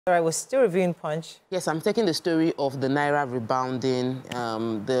All right, we're still reviewing Punch. Yes, I'm taking the story of the Naira rebounding.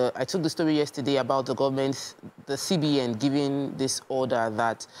 I took the story yesterday about the government, the CBN, giving this order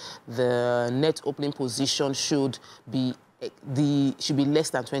that the net opening position should be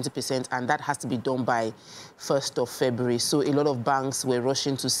less than 20%, and that has to be done by 1st of February. So a lot of banks were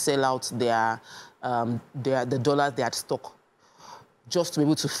rushing to sell out the dollars they had stock, just to be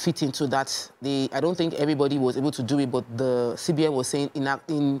able to fit into that. I don't think everybody was able to do it, but the CBN was saying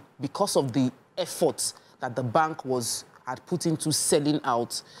because of the efforts that the bank had put into selling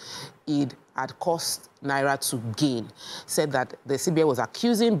out, it had caused Naira to gain. Said that the CBN was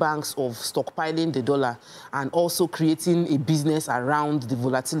accusing banks of stockpiling the dollar and also creating a business around the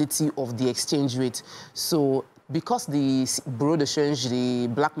volatility of the exchange rate. So because the bureau de change, the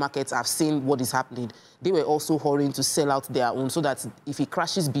black markets, have seen what is happening, they were also hurrying to sell out their own so that if it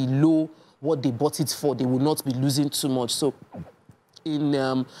crashes below what they bought it for, they will not be losing too much. So in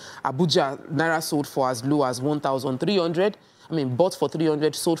Abuja, Naira sold for as low as 1,300. I mean, bought for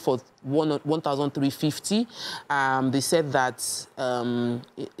 300, sold for 1,350. They said that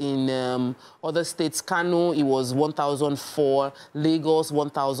in other states, Kano, it was 1,004, Lagos,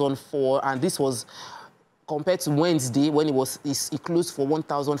 1,004, and this was compared to Wednesday, when it closed for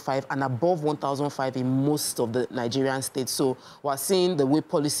 1,005 and above 1,005 in most of the Nigerian states. So we're seeing the way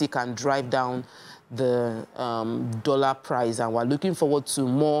policy can drive down the dollar price, and we're looking forward to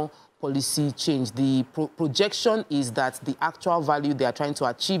more policy change. The projection is that the actual value they are trying to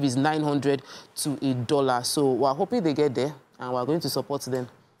achieve is 900 to $1. So we're hoping they get there, and we're going to support them.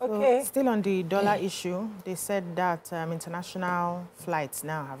 Okay. So, still on the dollar issue, they said that international flights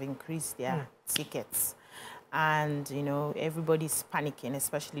now have increased their tickets. And, you know, everybody's panicking,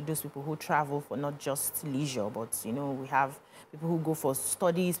 especially those people who travel for not just leisure, but, you know, we have people who go for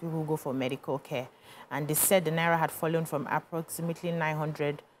studies, people who go for medical care. And they said the Naira had fallen from approximately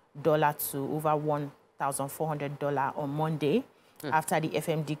 $900 to over $1,400 on Monday after the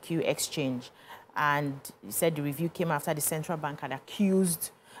FMDQ exchange. And he said the review came after the central bank had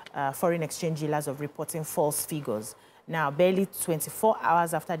accused foreign exchange dealers of reporting false figures. Now, barely 24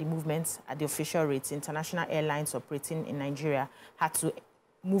 hours after the movement at the official rates, international airlines operating in Nigeria had to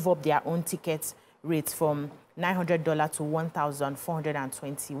move up their own ticket rates from $900 to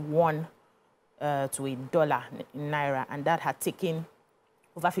 $1,421 to $1 in Naira, and that had taken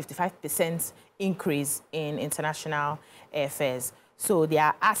over 55% increase in international airfares. So they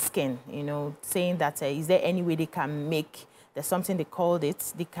are asking, you know, saying that is there any way they can make, there's something they called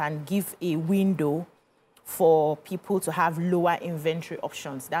it, they can give a window for people to have lower inventory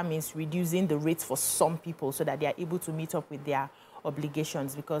options. That means reducing the rates for some people so that they are able to meet up with their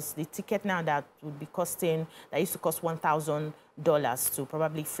obligations, because the ticket now that would be costing, that used to cost $1,000 to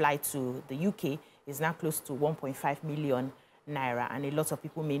probably fly to the UK is now close to 1.5 million Naira, and a lot of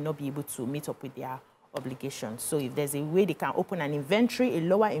people may not be able to meet up with their obligations. So if there's a way they can open an inventory, a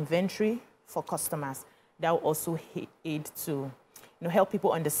lower inventory for customers, that will also aid to, you know, help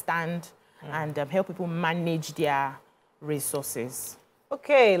people understand and help people manage their resources.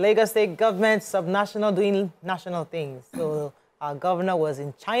 Okay, Lagos State government, subnational, doing national things. So our governor was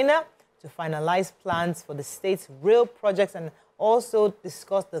in China to finalize plans for the state's rail projects and also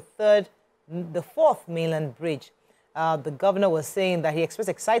discuss the fourth mainland bridge. The governor was saying that he expressed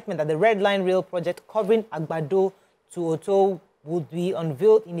excitement that the Red Line rail project covering Agbado to Oto would be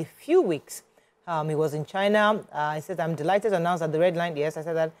unveiled in a few weeks. He was in China. He said, I'm delighted to announce that the Red Line, yes, I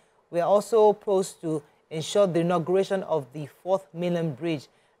said that, we are also poised to ensure the inauguration of the fourth mainland bridge.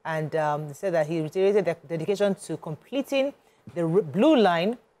 And he said that he reiterated the dedication to completing the Blue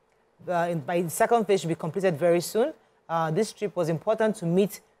Line. By the second phase should be completed very soon. This trip was important to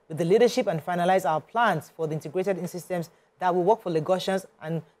meet with the leadership and finalize our plans for the integrated systems that will work for Lagosians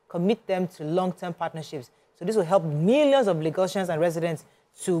and commit them to long-term partnerships. So this will help millions of Lagosians and residents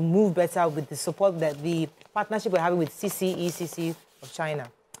to move better with the support that the partnership we're having with CCECC of China.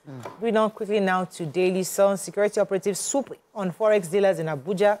 Read on quickly now to Daily Sun. Security operatives swoop on forex dealers in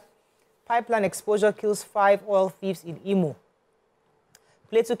Abuja. Pipeline exposure kills 5 oil thieves in Imo.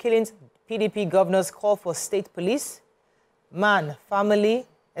 Plateau killings, PDP governors call for state police. Man, family,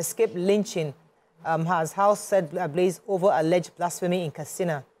 escape lynching has house set ablaze over alleged blasphemy in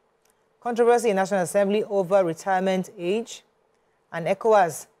Katsina. Controversy in National Assembly over retirement age. And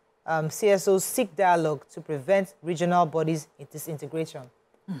ECOWAS CSOs seek dialogue to prevent regional bodies disintegration.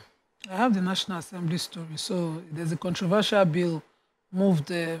 I have the National Assembly story. So there's a controversial bill moved,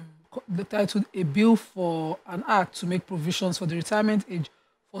 the title, A Bill for an Act to make provisions for the retirement age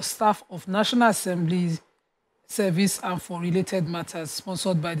for staff of National Assembly Service and for related matters,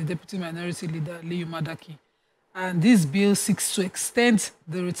 sponsored by the Deputy Minority Leader, Liu Madaki. And this bill seeks to extend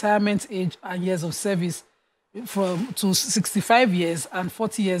the retirement age and years of service to 65 years and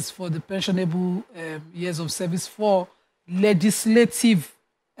 40 years for the pensionable years of service for legislative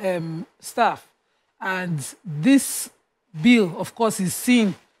staff. And this bill, of course, is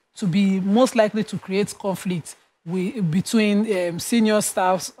seen to be most likely to create conflict between senior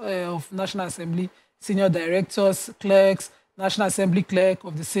staffs of National Assembly, senior directors, clerks, National Assembly clerk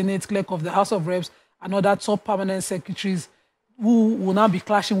of the Senate, clerk of the House of Reps, and other top permanent secretaries who will now be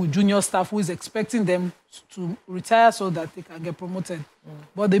clashing with junior staff who is expecting them to retire so that they can get promoted.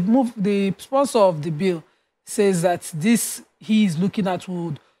 But the sponsor of the bill says that this he is looking at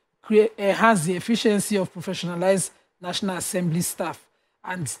would enhance the efficiency of professionalized National Assembly staff.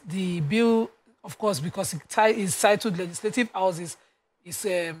 And the bill, of course, because it is titled Legislative Houses, is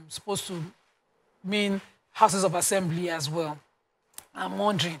supposed to mean Houses of Assembly as well. I'm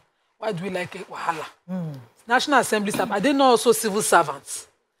wondering, why do we like it? Wahala. National Assembly staff, are they not also civil servants?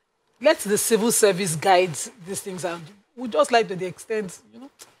 Let the civil service guide these things, and we just like to the extent,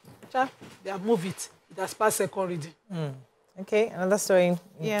 they have moved it. It has passed second reading. Okay, another story.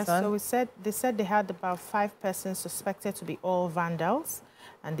 Yeah, so they said they had about 5 persons suspected to be all vandals,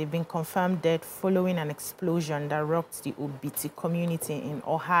 and they've been confirmed dead following an explosion that rocked the Obiti community in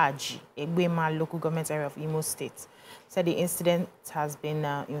Ohaji, Egbema local government area of Imo State. Said the incident has been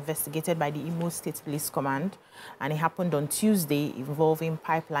investigated by the Imo State Police Command, and it happened on Tuesday involving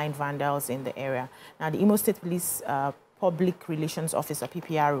pipeline vandals in the area. Now, the Imo State Police Public Relations Officer,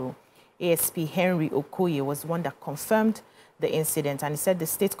 PPRO, ASP Henry Okoye, was the one that confirmed the incident, and he said the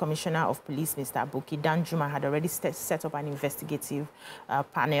State Commissioner of Police, Mr. Aboki Danjuma, had already set up an investigative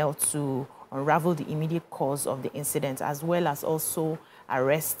panel to unravel the immediate cause of the incident, as well as also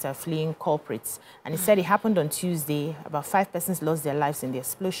arrest fleeing culprits. And he said it happened on Tuesday. About 5 persons lost their lives in the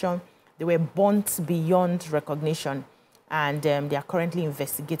explosion. They were burnt beyond recognition, and they are currently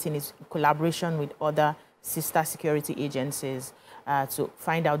investigating it in collaboration with other sister security agencies to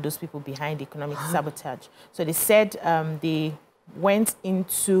find out those people behind the economic sabotage. So they said they went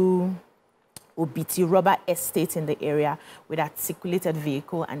into Obiti rubber estate in the area with articulated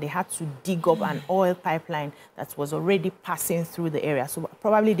vehicle, and they had to dig up an oil pipeline that was already passing through the area. So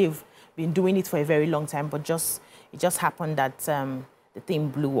probably they've been doing it for a very long time, but it just happened that the thing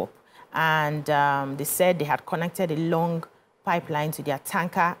blew up. And they said they had connected a long pipeline to their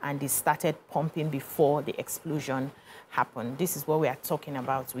tanker, and they started pumping before the explosion happened. This is what we are talking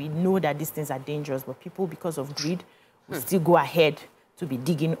about. We know that these things are dangerous, but people, because of greed, will still go ahead to be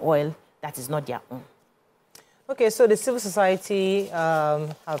digging oil that is not their own. Okay, so the civil society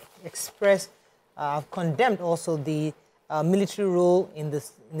have condemned also the military role in the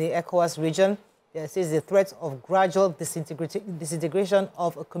ECOWAS region. It says the threat of gradual disintegration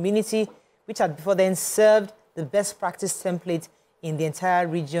of a community which had before then served the best practice template in the entire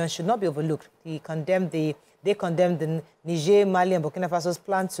region should not be overlooked. They condemned the Niger, Mali, and Burkina Faso's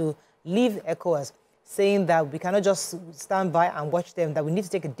plan to leave ECOWAS, saying that we cannot just stand by and watch them, that we need to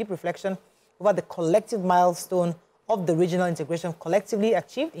take a deep reflection over the collective milestone of the regional integration collectively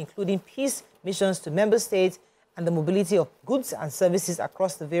achieved, including peace missions to member states and the mobility of goods and services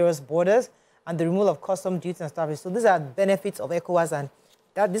across the various borders and the removal of custom duties and tariffs. So these are benefits of ECOWAS, and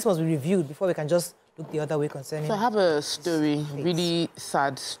that this must be reviewed before we can just look the other way concerning. So I have a story, really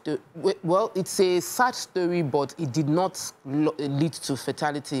sad story. Well, it's a sad story, but it did not lead to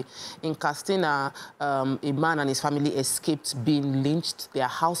fatality. In Castina, a man and his family escaped being lynched. Their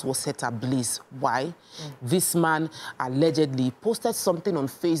house was set ablaze. Why? This man allegedly posted something on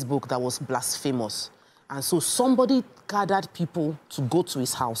Facebook that was blasphemous. And so somebody gathered people to go to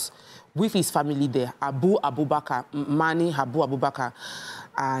his house with his family there, Mani Abu Abubakar,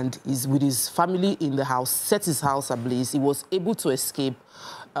 and is with his family in the house, set his house ablaze. He was able to escape.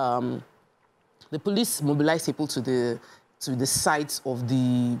 The police mobilized people to the site of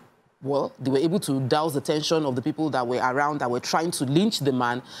the, well, they were able to douse the tension of the people that were around, that were trying to lynch the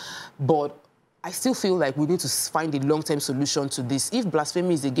man. But I still feel like we need to find a long-term solution to this. If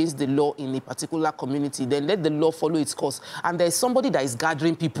blasphemy is against the law in a particular community, then let the law follow its course. And there's somebody that is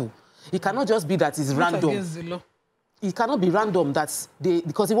gathering people. It cannot just be that it's random. Against the law. It cannot be random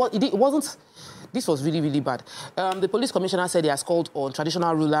because it wasn't. This was really, really bad. The police commissioner said he has called on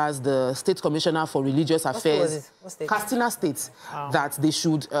traditional rulers, the state commissioner for religious affairs, Castina State, that they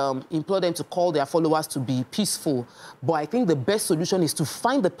should implore them to call their followers to be peaceful. But I think the best solution is to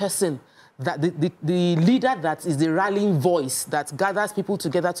find the person, that the leader that is the rallying voice that gathers people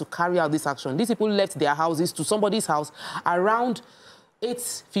together to carry out this action. These people left their houses to somebody's house around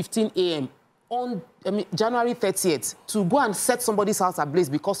 8:15 a.m. on January 30th to go and set somebody's house ablaze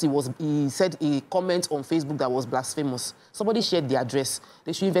because he said a comment on Facebook that was blasphemous. Somebody shared the address.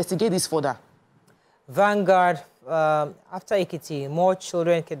 They should investigate this further. Vanguard, after Ekiti, more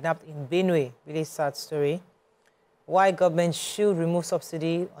children kidnapped in Benue. Really sad story. Why government should remove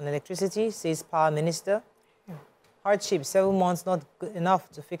subsidy on electricity, says Power Minister. Hardship, 7 months not good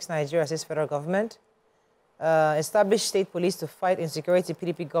enough to fix Nigeria, says federal government. Establish state police to fight insecurity,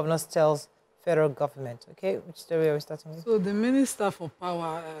 PDP governors tells federal government. Okay, which story are we starting with? So the Minister for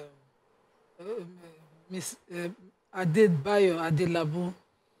Power, Ms. Adebayo Adelabu,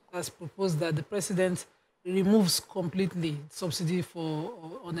 has proposed that the president removes completely subsidy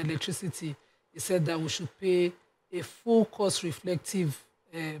on electricity. He said that we should pay a full cost reflective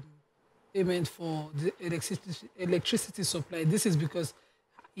payment for the electricity supply. This is because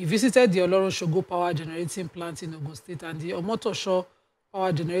he visited the Olorun-Shogo power generating plant in Ogun State and the Omotosho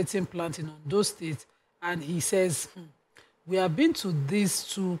power generating plant in Ondo State, and he says, we have been to these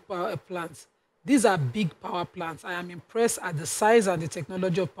two power plants. These are big power plants. I am impressed at the size and the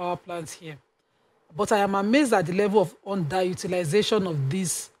technology of power plants here. But I am amazed at the level of underutilization of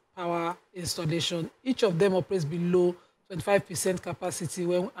this power installation. Each of them operates below 25% capacity,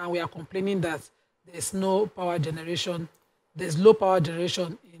 and we are complaining that there's no power generation. There's low power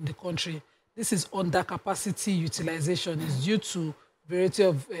generation in the country. This is under capacity utilization. It's due to a variety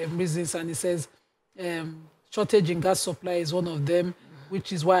of reasons, and he says shortage in gas supply is one of them,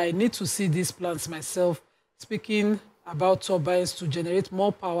 which is why I need to see these plants myself. Speaking about turbines to generate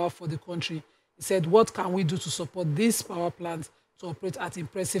more power for the country, he said, what can we do to support these power plants to operate at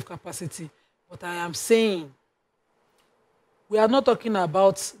impressive capacity? But I am saying, we are not talking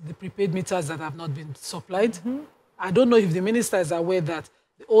about the prepaid meters that have not been supplied. I don't know if the minister is aware that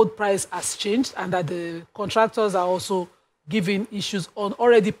the old price has changed and that the contractors are also giving issues on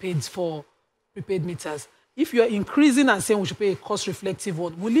already paid for prepaid meters. If you are increasing and saying we should pay a cost-reflective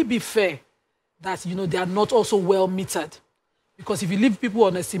one, will it be fair that they are not also well metered? Because if you leave people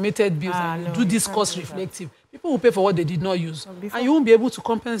on estimated bills and you do this cost-reflective, people will pay for what they did not use, and you won't be able to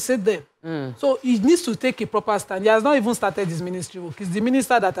compensate them. So he needs to take a proper stand. He has not even started his ministry work. It's the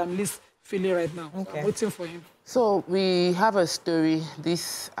minister that I'm least feeling right now. Okay. So I'm waiting for him. So we have a story.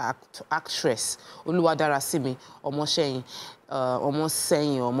 This actress, Oluwadarasimi Omosheyin,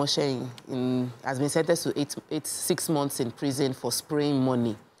 has been sentenced to 6 months in prison for spraying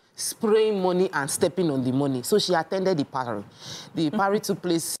money and stepping on the money. So she attended the party. The party took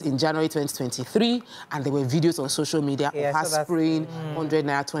place in January 2023, and there were videos on social media of her spraying 100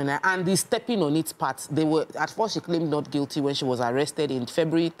 naira, 20 naira, and the stepping on its part. They were, at first she claimed not guilty when she was arrested in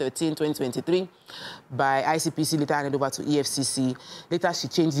February 13, 2023 by ICPC, later handed over to EFCC. Later she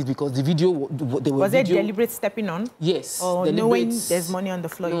changed it because the video, was it deliberate stepping on? Yes. Or knowing there's money on the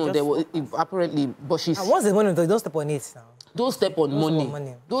floor? No, there was, apparently, but she's... And what's the money? Don't step on it now. Don't step on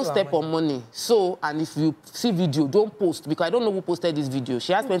money. Don't step on money. So, and if you see video, don't post, because I don't know who posted this video.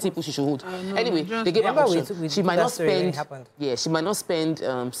 She has 20 people she should hold. Anyway, they gave her option. She might not spend. Yeah, she might not spend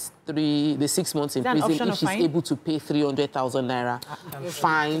the 6 months in prison if she's able to pay 300,000 naira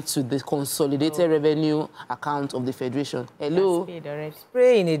fine to the consolidated revenue account of the federation. Hello.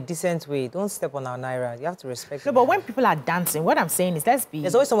 Spray in a decent way. Don't step on our naira. You have to respect. No, but when people are dancing, what I'm saying is, let's be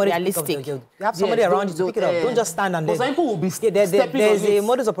There's always somebody realistic. You have somebody around you to pick it up. Don't just stand and then. There's a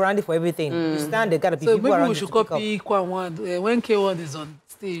modus operandi for everything. You stand, there gotta be people around you to pick up. So maybe we should copy Kwan when K1 is on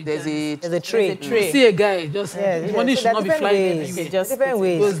stage. There's a tray. You see a guy, just the money should not be flying. Different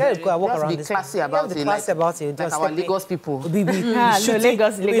ways. Walk around. Be classy about it. Like our Lagos people. Shooting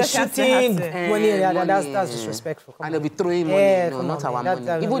money. That's disrespectful. And they'll be throwing money. No, not our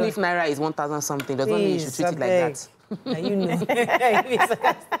money. Even if naira is 1,000 something, does not mean you should treat it like that. You know.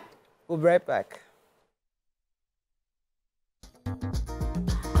 We'll be right back.